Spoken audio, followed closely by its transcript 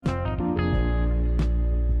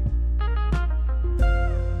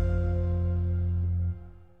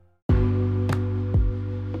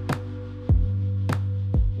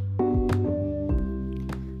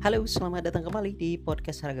Halo, selamat datang kembali di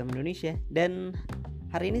podcast Seragam Indonesia. Dan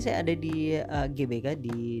hari ini saya ada di GBK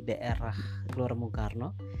di daerah Gelora Bung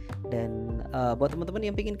Karno. Dan buat teman-teman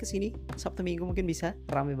yang pengen kesini Sabtu Minggu mungkin bisa,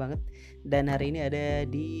 rame banget. Dan hari ini ada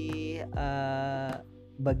di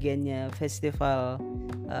bagiannya festival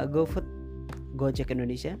GoFood Gojek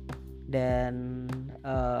Indonesia. Dan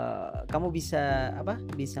kamu bisa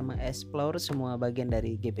bisa mengeksplor semua bagian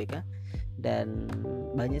dari GBK, dan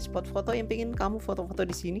banyak spot foto yang pengen kamu foto-foto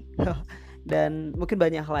di sini. Dan mungkin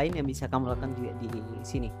banyak hal lain yang bisa kamu lakukan juga di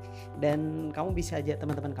sini. Dan kamu bisa ajak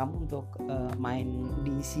teman-teman kamu untuk main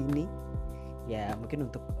di sini. Ya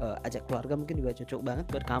mungkin untuk ajak keluarga mungkin juga cocok banget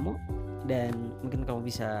buat kamu. Dan mungkin kamu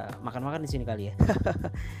bisa makan-makan di sini kali ya.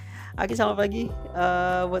 Oke, selamat pagi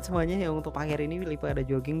buat semuanya yang untuk akhir ini pada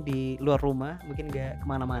jogging di luar rumah, mungkin gak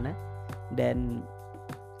kemana-mana. Dan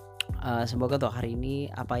semoga untuk hari ini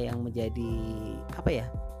apa yang menjadi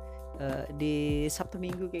di Sabtu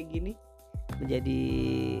Minggu kayak gini menjadi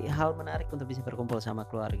hal menarik untuk bisa berkumpul sama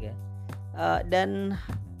keluarga. Dan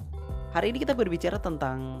hari ini kita berbicara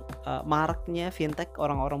tentang maraknya fintech,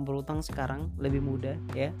 orang-orang berutang sekarang lebih mudah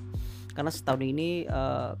ya. Karena setahun ini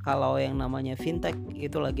kalau yang namanya fintech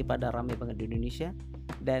itu lagi pada ramai banget di Indonesia.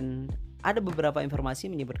 Dan ada beberapa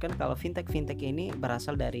informasi menyebutkan kalau fintech ini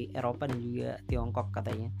berasal dari Eropa dan juga Tiongkok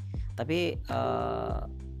katanya. Tapi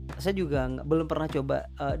saya juga belum pernah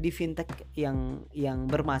coba di fintech yang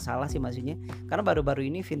bermasalah sih maksudnya. Karena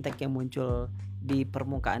baru-baru ini fintech yang muncul di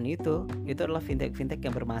permukaan itu adalah fintech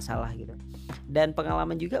yang bermasalah gitu. Dan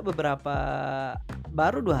pengalaman juga beberapa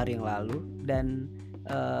baru 2 hari yang lalu, dan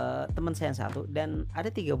teman saya yang satu, dan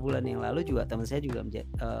ada 3 bulan yang lalu juga teman saya juga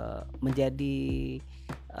menjadi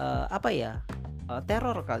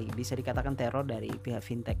teror kali, bisa dikatakan teror dari pihak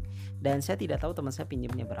fintech. Dan saya tidak tahu teman saya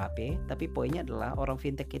pinjamnya berapa, tapi poinnya adalah orang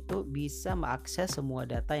fintech itu bisa mengakses semua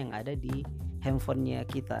data yang ada di handphonenya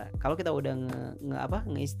kita. Kalau kita udah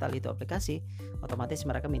nge-install itu aplikasi, otomatis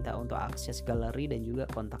mereka minta untuk akses galeri dan juga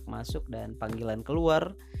kontak masuk dan panggilan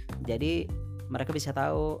keluar. Jadi mereka bisa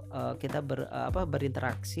tahu kita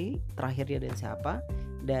berinteraksi terakhirnya dengan siapa.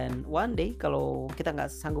 Dan one day kalau kita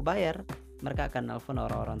nggak sanggup bayar, mereka akan nelpon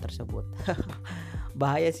orang-orang tersebut.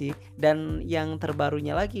 Bahaya sih. Dan yang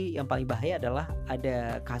terbarunya lagi, yang paling bahaya adalah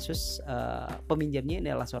ada kasus peminjamnya ini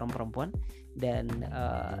adalah seorang perempuan. Dan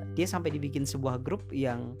dia sampai dibikin sebuah grup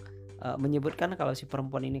yang menyebutkan kalau si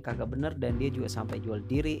perempuan ini kagak bener, dan dia juga sampai jual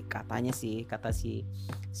diri katanya sih, kata si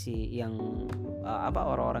yang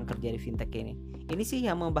orang-orang kerja di fintech ini. Ini sih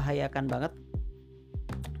yang membahayakan banget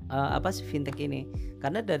fintech ini.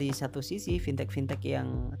 Karena dari satu sisi fintech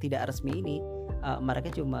yang tidak resmi ini mereka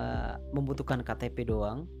cuma membutuhkan KTP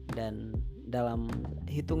doang, dan dalam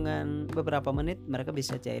hitungan beberapa menit mereka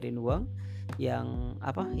bisa cairin uang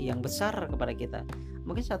yang besar kepada kita.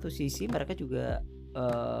 Mungkin satu sisi mereka juga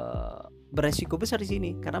beresiko besar di sini,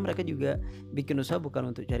 karena mereka juga bikin usaha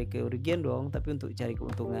bukan untuk cari kerugian doang, tapi untuk cari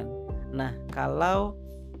keuntungan. Nah, kalau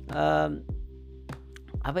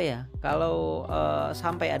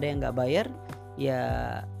sampai ada yang nggak bayar, ya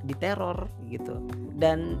diteror gitu.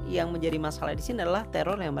 Dan yang menjadi masalah di sini adalah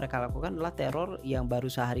teror yang mereka lakukan adalah teror yang baru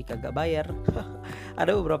sehari kagak bayar.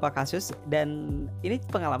 Ada beberapa kasus, dan ini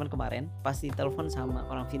pengalaman kemarin pas ditelepon sama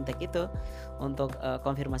orang fintech itu untuk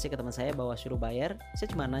konfirmasi ke teman saya bahwa suruh bayar. Saya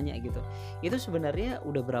cuma nanya gitu, itu sebenarnya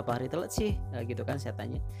udah berapa hari telat sih gitu kan, saya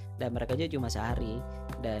tanya. Dan mereka aja cuma sehari.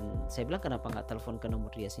 Dan saya bilang kenapa nggak telepon ke nomor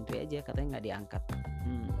dia sendiri aja, katanya nggak diangkat.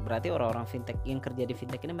 Berarti orang-orang fintech yang kerja di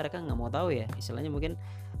fintech ini mereka nggak mau tahu ya, istilahnya mungkin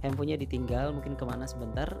handphonenya ditinggal mungkin kemana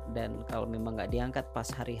sebentar, dan kalau memang nggak diangkat pas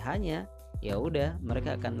hari hanya, ya udah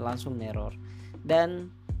mereka akan langsung neror. Dan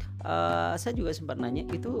saya juga sempat nanya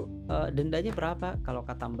itu dendanya berapa. Kalau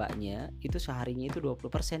kata mbaknya itu seharinya itu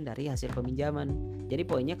 20% dari hasil peminjaman. Jadi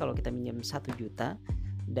poinnya kalau kita minjam 1 juta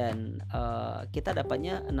dan kita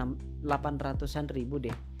dapatnya 800-an ribu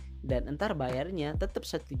deh, dan entar bayarnya tetap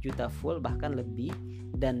 1 juta full bahkan lebih,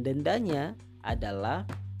 dan dendanya adalah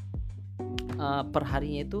per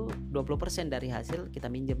harinya itu 20% dari hasil kita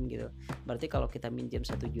minjem gitu. Berarti kalau kita minjem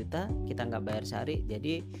 1 juta kita nggak bayar sehari,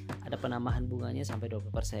 jadi ada penambahan bunganya sampai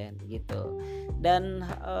 20% gitu. Dan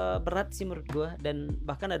berat sih menurut gue. Dan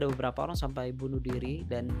bahkan ada beberapa orang sampai bunuh diri.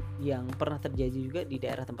 Dan yang pernah terjadi juga di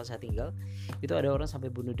daerah tempat saya tinggal, itu ada orang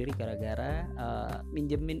sampai bunuh diri gara-gara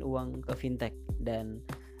minjemin uang ke fintech. Dan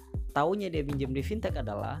taunya dia minjem di fintech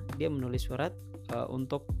adalah dia menulis surat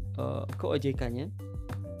untuk ke OJK-nya,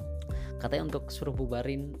 katanya untuk suruh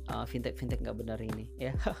bubarin fintech nggak benar ini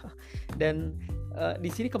ya. Dan di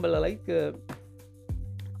sini kembali lagi ke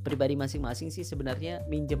pribadi masing-masing sih sebenarnya,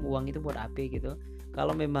 minjem uang itu buat apa gitu.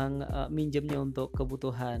 Kalau memang minjemnya untuk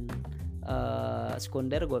kebutuhan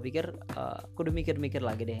sekunder, gue pikir kudu mikir-mikir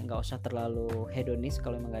lagi deh, nggak usah terlalu hedonis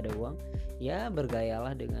kalau emang gak ada uang. Ya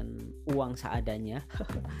bergayalah dengan uang seadanya.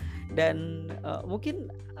 Dan mungkin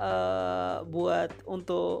buat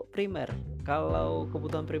untuk primer, kalau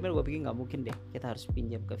kebutuhan primer gue pikir nggak mungkin deh kita harus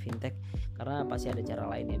pinjam ke fintech, karena pasti ada cara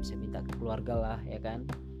lain yang bisa minta ke keluarga lah, ya kan.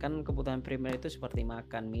 Kebutuhan primer itu seperti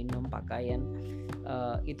makan, minum, pakaian,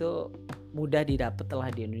 itu mudah didapat lah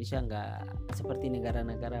di Indonesia, nggak seperti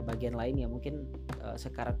negara-negara bagian lain yang mungkin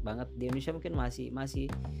sekarat banget. Di Indonesia mungkin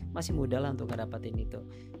masih mudah lah untuk ngedapatin itu.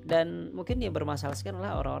 Dan mungkin yang bermasalah sekarang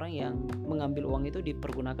adalah orang-orang yang mengambil uang itu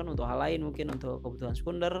dipergunakan untuk hal lain, mungkin untuk kebutuhan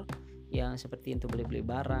sekunder yang seperti untuk beli-beli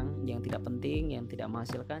barang yang tidak penting, yang tidak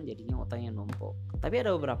menghasilkan, jadinya utangnya numpuk. Tapi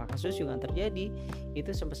ada beberapa kasus juga yang terjadi,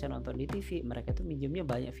 itu sempat saya nonton di TV, mereka tuh minjemnya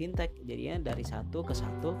banyak fintech, jadinya dari satu ke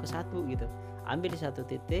satu gitu, ambil di satu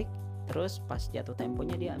titik, terus pas jatuh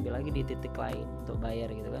temponya dia ambil lagi di titik lain untuk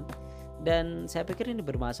bayar gitu kan. Dan saya pikir ini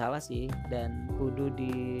bermasalah sih, dan kudu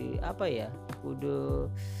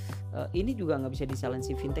ini juga nggak bisa disalahin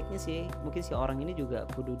si fintechnya sih. Mungkin si orang ini juga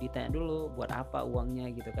kudu ditanya dulu buat apa uangnya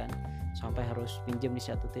gitu kan, sampai harus pinjam di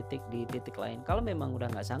satu titik di titik lain. Kalau memang udah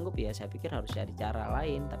nggak sanggup ya saya pikir harus cari cara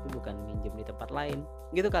lain, tapi bukan minjem di tempat lain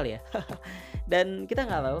gitu kali ya. Dan kita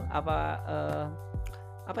nggak tahu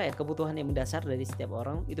kebutuhan yang mendasar dari setiap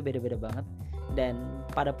orang itu beda-beda banget. Dan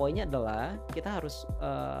pada poinnya adalah kita harus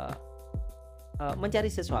mencari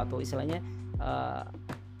sesuatu, istilahnya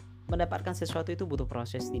mendapatkan sesuatu itu butuh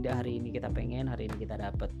proses, tidak hari ini kita pengen, hari ini kita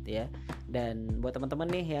dapat ya. Dan buat teman-teman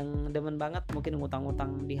nih yang demen banget mungkin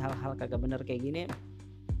ngutang-ngutang di hal-hal kagak bener kayak gini,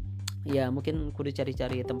 ya mungkin kudu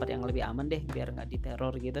cari-cari tempat yang lebih aman deh biar nggak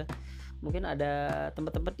diteror gitu. Mungkin ada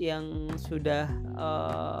tempat-tempat yang sudah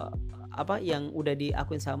yang udah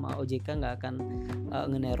diakuin sama OJK nggak akan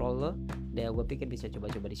ngenerol lo, deh gue pikir bisa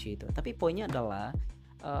coba-coba di situ. Tapi poinnya adalah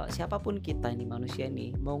siapapun kita ini manusia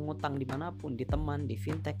nih, mau ngutang dimanapun, di teman, di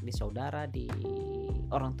fintech, di saudara, di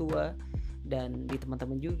orang tua, dan di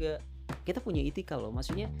teman-teman juga, kita punya etika loh.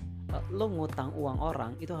 Maksudnya lo ngutang uang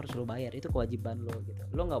orang itu harus lo bayar, itu kewajiban lo gitu.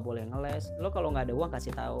 Lo nggak boleh ngeles. Lo kalau nggak ada uang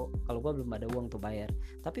kasih tahu, kalau gua belum ada uang tuh bayar.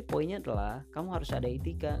 Tapi poinnya adalah kamu harus ada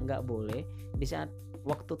etika, nggak boleh di saat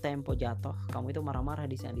waktu tempo jatuh kamu itu marah-marah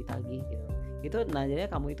di saat ditagih gitu. Itu jadinya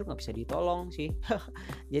kamu itu nggak bisa ditolong sih.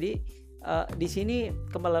 Jadi di sini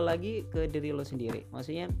kembali lagi ke diri lo sendiri.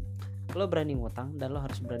 Maksudnya lo berani ngutang dan lo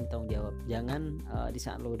harus berani tanggung jawab. Jangan di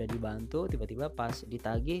saat lo udah dibantu tiba-tiba pas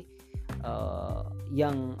ditagih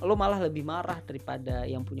yang lo malah lebih marah daripada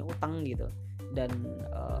yang punya utang gitu. Dan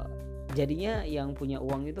jadinya yang punya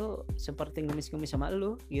uang itu seperti ngemis-ngemis sama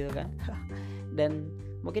lo gitu kan. Dan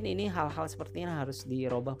mungkin ini hal-hal seperti ini harus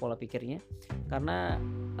dirubah pola pikirnya, karena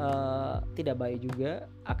tidak baik juga,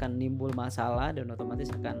 akan nimbul masalah dan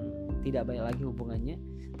otomatis akan tidak baik lagi hubungannya.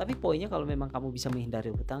 Tapi poinnya kalau memang kamu bisa menghindari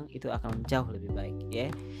hutang itu akan jauh lebih baik ya.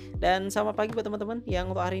 Dan selamat pagi buat teman-teman yang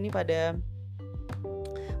untuk hari ini pada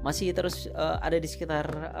masih terus ada di sekitar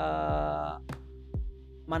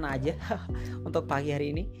mana aja untuk pagi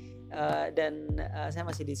hari ini. Dan saya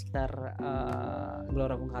masih di sekitar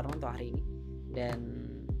Gelora Bung Karno untuk hari ini, dan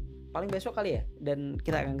paling besok kali ya, dan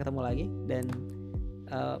kita akan ketemu lagi. Dan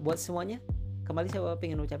buat semuanya kembali saya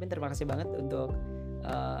pengen ucapin terima kasih banget untuk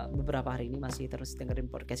beberapa hari ini masih terus dengerin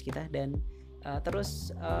podcast kita, dan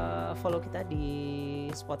terus follow kita di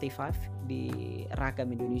Spotify di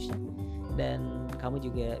Ragam Indonesia, dan kamu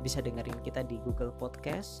juga bisa dengerin kita di Google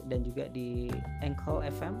Podcast dan juga di Anchor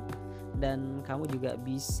FM, dan kamu juga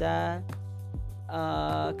bisa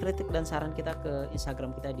kritik dan saran kita ke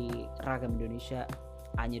Instagram kita di Ragam Indonesia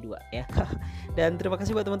A-nya 2 ya. Dan terima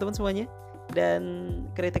kasih buat teman-teman semuanya, dan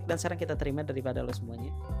kritik dan saran kita terima daripada lo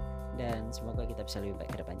semuanya, dan semoga kita bisa lebih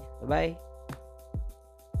baik ke depannya. Bye bye.